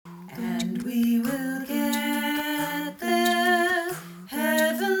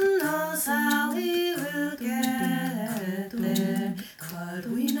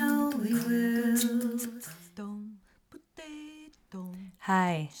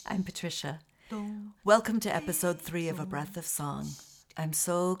I'm Patricia. Welcome to episode 3 of A Breath of Song. I'm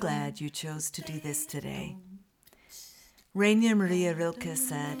so glad you chose to do this today. Rainer Maria Rilke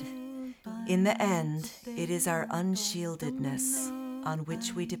said, "In the end, it is our unshieldedness on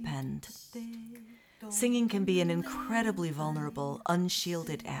which we depend." Singing can be an incredibly vulnerable,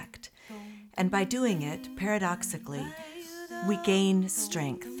 unshielded act. And by doing it, paradoxically, we gain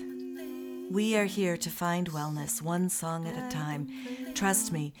strength. We are here to find wellness one song at a time.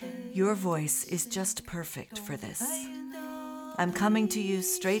 Trust me, your voice is just perfect for this. I'm coming to you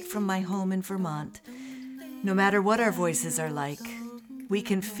straight from my home in Vermont. No matter what our voices are like, we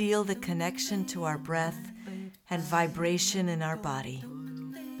can feel the connection to our breath and vibration in our body.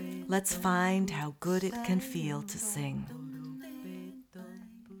 Let's find how good it can feel to sing.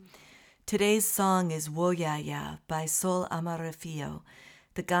 Today's song is Woyaya by Sol Amarafio,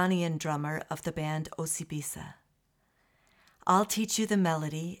 the Ghanaian drummer of the band Osibisa. I'll teach you the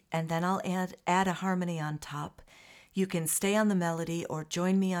melody, and then I'll add a harmony on top. You can stay on the melody or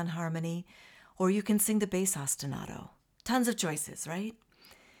join me on harmony, or you can sing the bass ostinato. Tons of choices, right?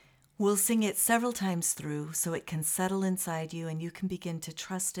 We'll sing it several times through so it can settle inside you and you can begin to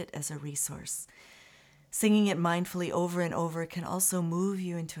trust it as a resource. Singing it mindfully over and over can also move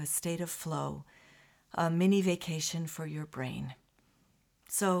you into a state of flow, a mini vacation for your brain.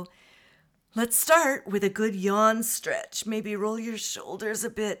 So let's start with a good yawn stretch. Maybe roll your shoulders a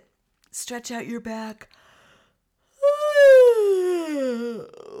bit, stretch out your back.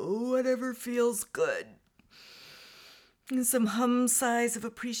 Whatever feels good. And some hum sighs of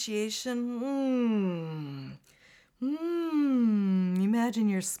appreciation. Imagine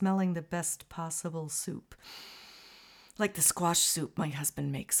you're smelling the best possible soup. Like the squash soup my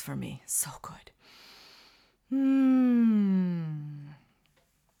husband makes for me. So good.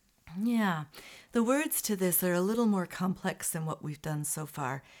 Yeah, the words to this are a little more complex than what we've done so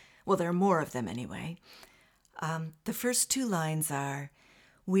far. Well, there are more of them anyway. The first two lines are,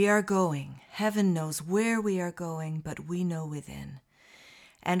 "We are going. Heaven knows where we are going, but we know within.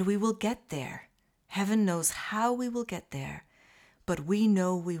 And we will get there. Heaven knows how we will get there, but we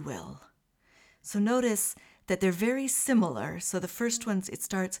know we will." So notice that they're very similar. So the first one, it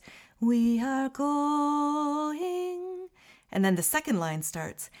starts, "We are going." And then the second line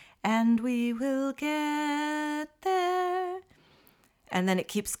starts, "And we will get there." And then it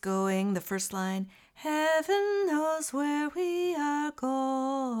keeps going. The first line, "Heaven knows where we are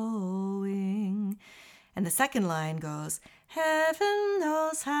going." And the second line goes, "Heaven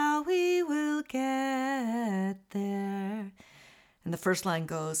knows how we will get there." And the first line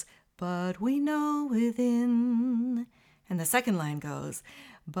goes, "But we know within." And the second line goes,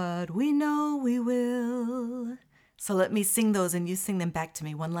 "But we know we will." So let me sing those and you sing them back to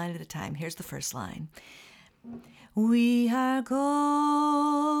me one line at a time. Here's the first line. "We are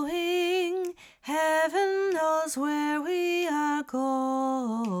going, heaven knows where we are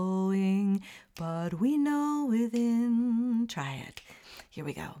going, but we know within." Try it. Here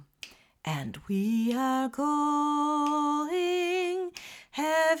we go. "And we are going,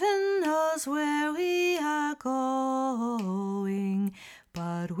 heaven knows where we are going,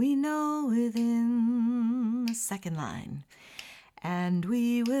 but we know within." Second line. "And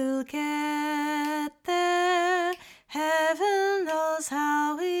we will get there. Heaven knows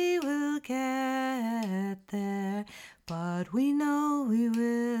how we will get there, but we know we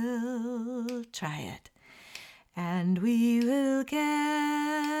will." Try it. "And we will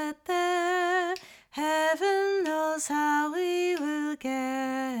get there. Heaven knows how we will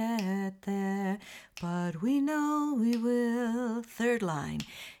get there, but we know we will." Third line.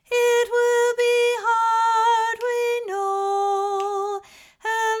 "It will be hard, we know,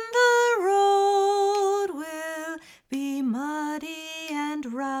 and the road will be muddy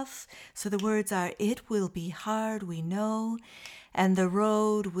and rough." So the words are, "It will be hard, we know, and the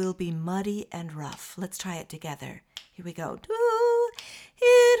road will be muddy and rough." Let's try it together. Here we go.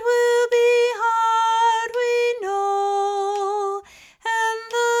 "It will be hard, we know, and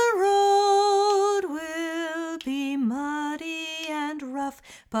the road will be muddy and rough,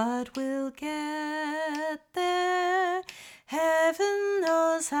 but we'll get there. Heaven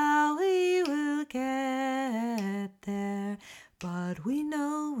knows how we will get there, but we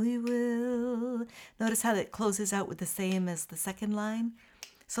know we will." Notice how it closes out with the same as the second line?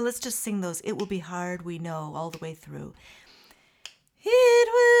 So let's just sing those. "It will be hard, we know," all the way through. "It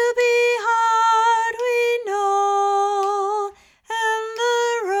will be hard, we know, and the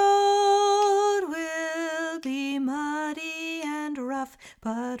road will be muddy and rough,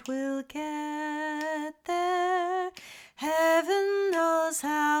 but we'll get there. Heaven knows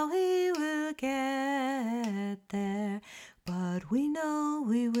how we will get there, but we know know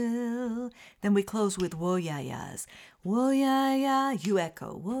we will. Then we close with woyayas. Woyaya, you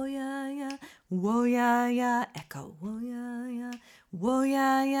echo. Woyaya, woyaya, echo. Woyaya,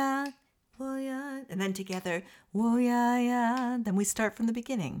 woyaya, woyaya. And then together, woyaya. Then we start from the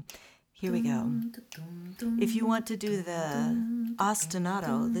beginning. Here we go. If you want to do the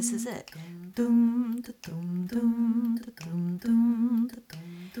ostinato, this is it.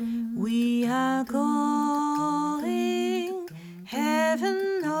 We are going,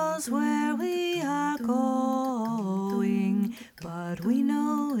 heaven knows where we are going, but we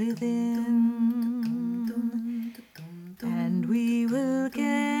know within, and we will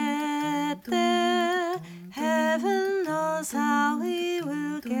get there. Heaven knows how we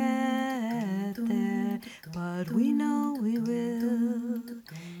will get there, but we know we will.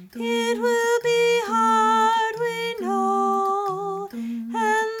 It will be hard, we know,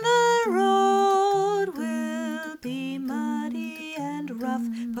 and the road will be muddy and rough,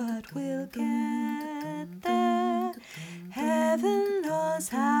 but we'll get there. Heaven knows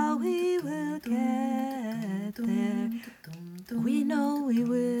how we will get there. We know we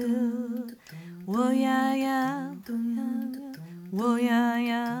will. Woyaya,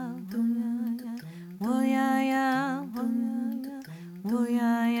 woyaya, woyaya, woyaya,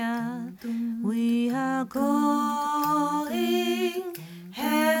 woyaya. We are going.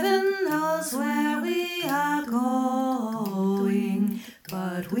 Heaven knows where we are going,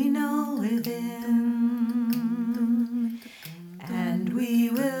 but we know within, and we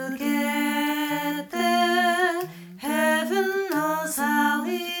will get there. Heaven knows how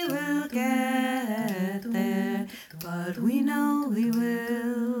we will get there, but we know we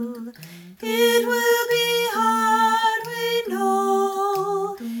will. It will be hard, we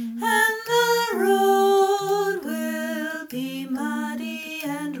know, and the road will be muddy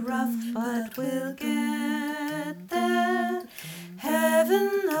and rough, but we'll get there. Heaven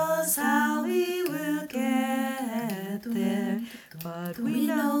knows how we will get there, but we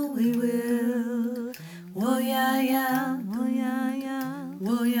know we will. Woyaya, woyaya,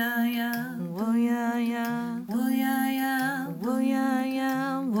 woyaya, woyaya, woyaya, woyaya,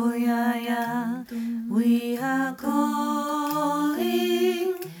 woyaya. We are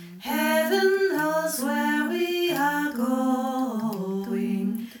going. Heaven knows where we are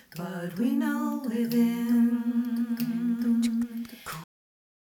going, but we know within,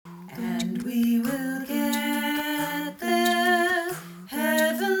 and we will get there.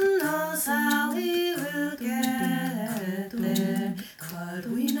 Heaven knows how we will get there, but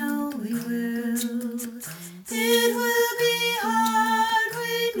we know we will. It will be hard,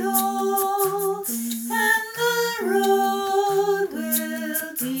 we know, and the road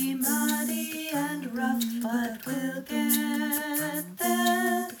will be muddy and rough, but we'll get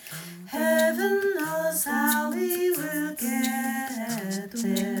there. Heaven knows how we will get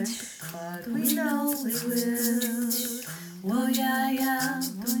there, but we know we will. Woyaya,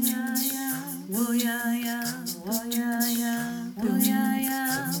 woyaya, woyaya, woyaya,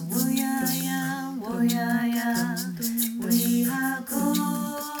 woyaya, woyaya, woyaya. We are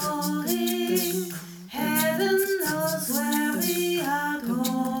going. Heaven knows where we are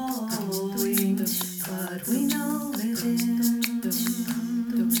going, but we know within,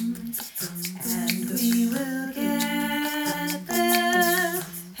 and we will get there.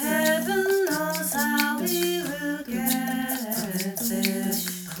 Heaven knows how we will get there,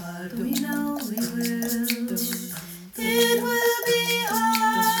 but we know we will. It will be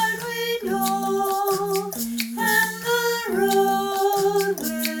hard, we know, and the road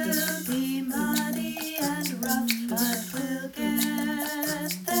will be muddy and rough, but we'll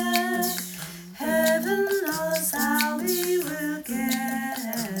get there. Heaven knows how we will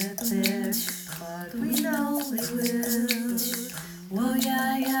get there, but we know we will.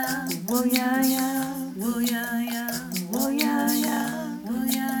 Woyaya, woyaya, woyaya, woyaya,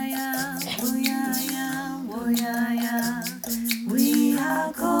 woyaya, woyaya, woyaya. We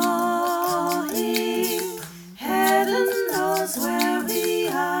are going. Heaven knows where we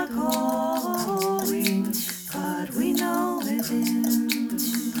are going, but we know within,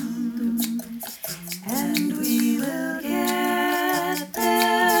 and we will get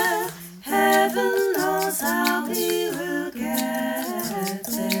there. Heaven knows how we will get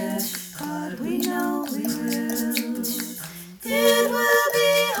there, but we know we will.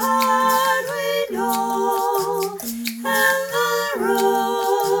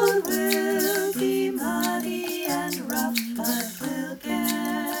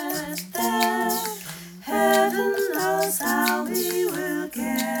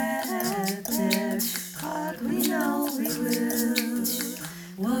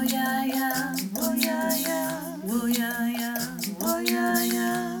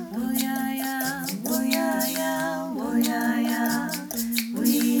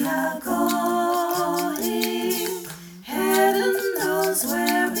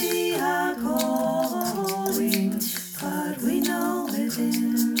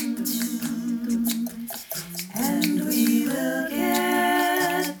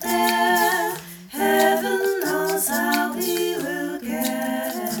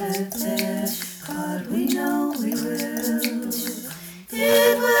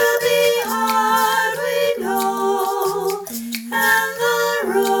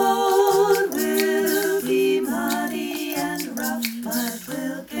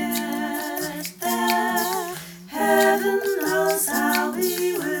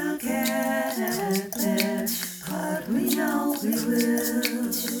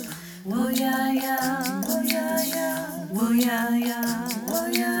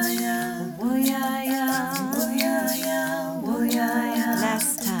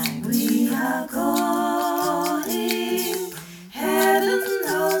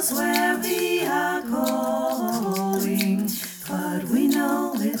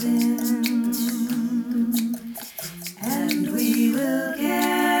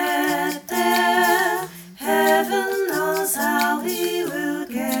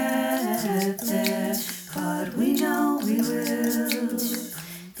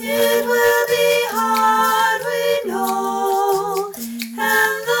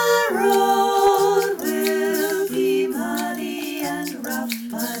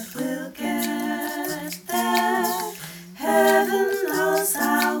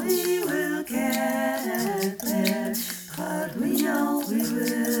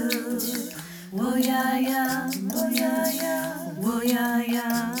 Woyaya, Woyaya, Woyaya,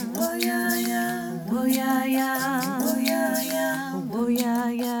 Woyaya, Woyaya, Woyaya,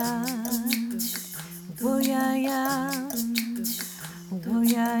 Woyaya,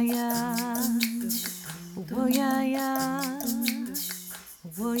 Woyaya, Woyaya, Woyaya,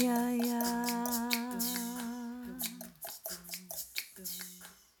 Woyaya.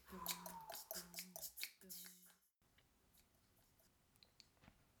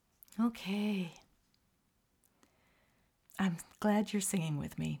 Okay. I'm glad you're singing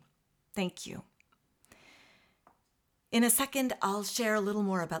with me. Thank you. In a second, I'll share a little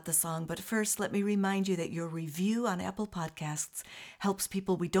more about the song, but first, let me remind you that your review on Apple Podcasts helps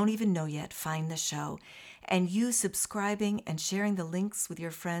people we don't even know yet find the show. And you subscribing and sharing the links with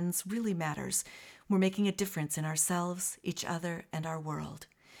your friends really matters. We're making a difference in ourselves, each other, and our world.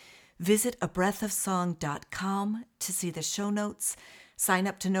 Visit abreathofsong.com to see the show notes, sign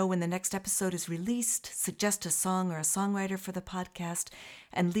up to know when the next episode is released, suggest a song or a songwriter for the podcast,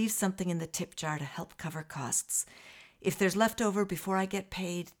 and leave something in the tip jar to help cover costs. If there's leftover before I get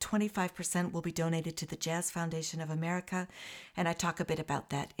paid, 25% will be donated to the Jazz Foundation of America, and I talk a bit about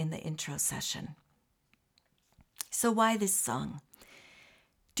that in the intro session. So why this song?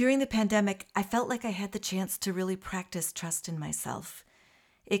 During the pandemic, I felt like I had the chance to really practice trust in myself.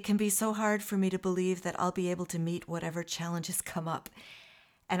 It can be so hard for me to believe that I'll be able to meet whatever challenges come up.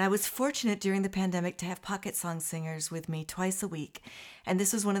 And I was fortunate during the pandemic to have pocket song singers with me twice a week. And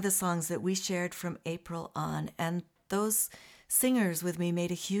this was one of the songs that we shared from April on. And those singers with me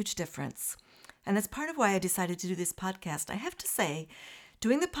made a huge difference. And that's part of why I decided to do this podcast. I have to say,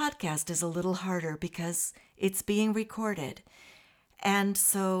 doing the podcast is a little harder because it's being recorded. And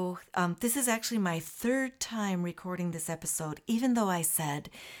so this is actually my third time recording this episode, even though I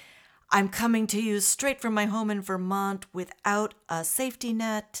said, I'm coming to you straight from my home in Vermont without a safety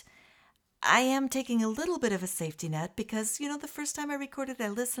net. I am taking a little bit of a safety net because, the first time I recorded, I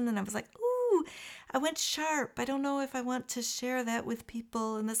listened and I was like, ooh, I went sharp. I don't know if I want to share that with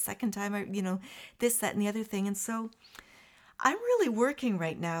people. And the second time, this, that, and the other thing. And so I'm really working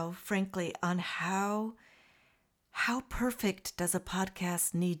right now, frankly, on how perfect does a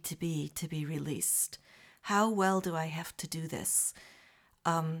podcast need to be released? How well do I have to do this?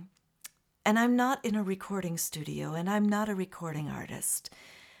 And I'm not in a recording studio, and I'm not a recording artist.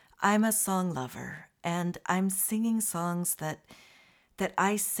 I'm a song lover, and I'm singing songs that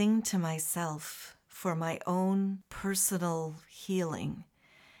I sing to myself for my own personal healing.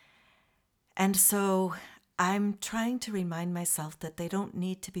 And so I'm trying to remind myself that they don't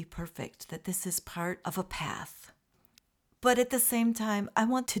need to be perfect, that this is part of a path. But at the same time, I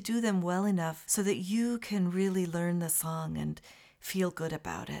want to do them well enough so that you can really learn the song and feel good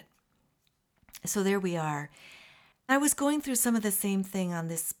about it. So there we are. I was going through some of the same thing on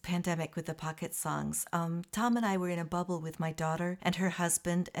this pandemic with the pocket songs. Tom and I were in a bubble with my daughter and her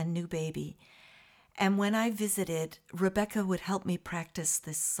husband and new baby. And when I visited, Rebecca would help me practice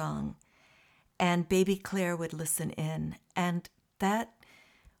this song. And baby Claire would listen in. And that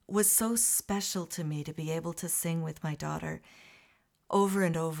was so special to me to be able to sing with my daughter over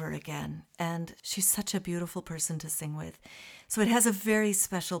and over again. And she's such a beautiful person to sing with. So it has a very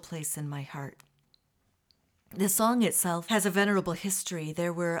special place in my heart. The song itself has a venerable history.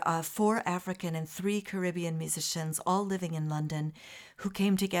 There were 4 African and 3 Caribbean musicians all living in London who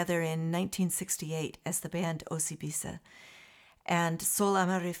came together in 1968 as the band Osibisa. And Sol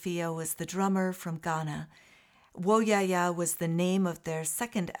Amarefia was the drummer from Ghana. Woyaya was the name of their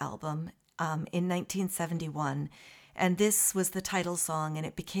second album in 1971, and this was the title song, and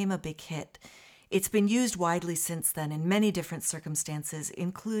it became a big hit. It's been used widely since then in many different circumstances,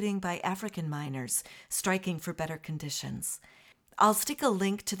 including by African miners striking for better conditions. I'll stick a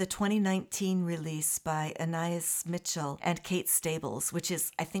link to the 2019 release by Anais Mitchell and Kate Stables, which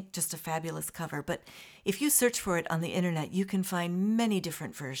is, I think, just a fabulous cover. But if you search for it on the internet, you can find many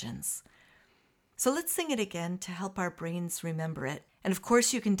different versions. So let's sing it again to help our brains remember it. And of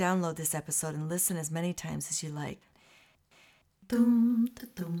course, you can download this episode and listen as many times as you like.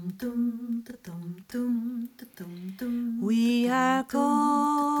 We are going,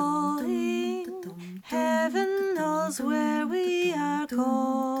 heaven knows where we are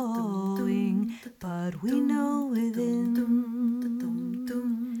going, but we know within,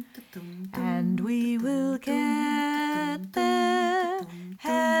 and we will get there.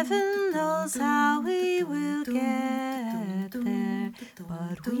 Heaven knows how we will get there,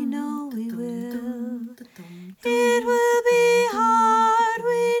 but we know we will. It will be hard,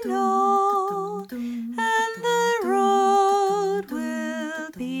 we know, and the road will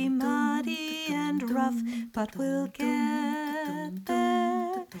be muddy and rough, but we'll get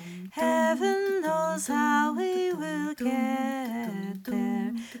there. Heaven knows knows how we will get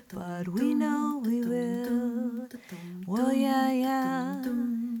there, but we know we will. Woyaya,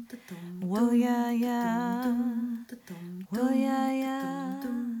 woyaya, woyaya,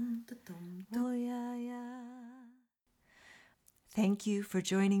 woyaya. Thank you for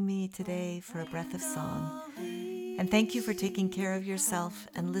joining me today for a breath of song. And thank you for taking care of yourself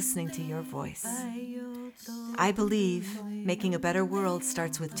and listening to your voice. I believe making a better world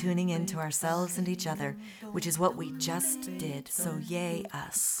starts with tuning in to ourselves and each other, which is what we just did, so yay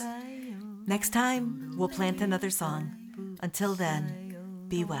us. Next time, we'll plant another song. Until then,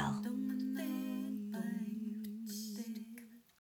 be well.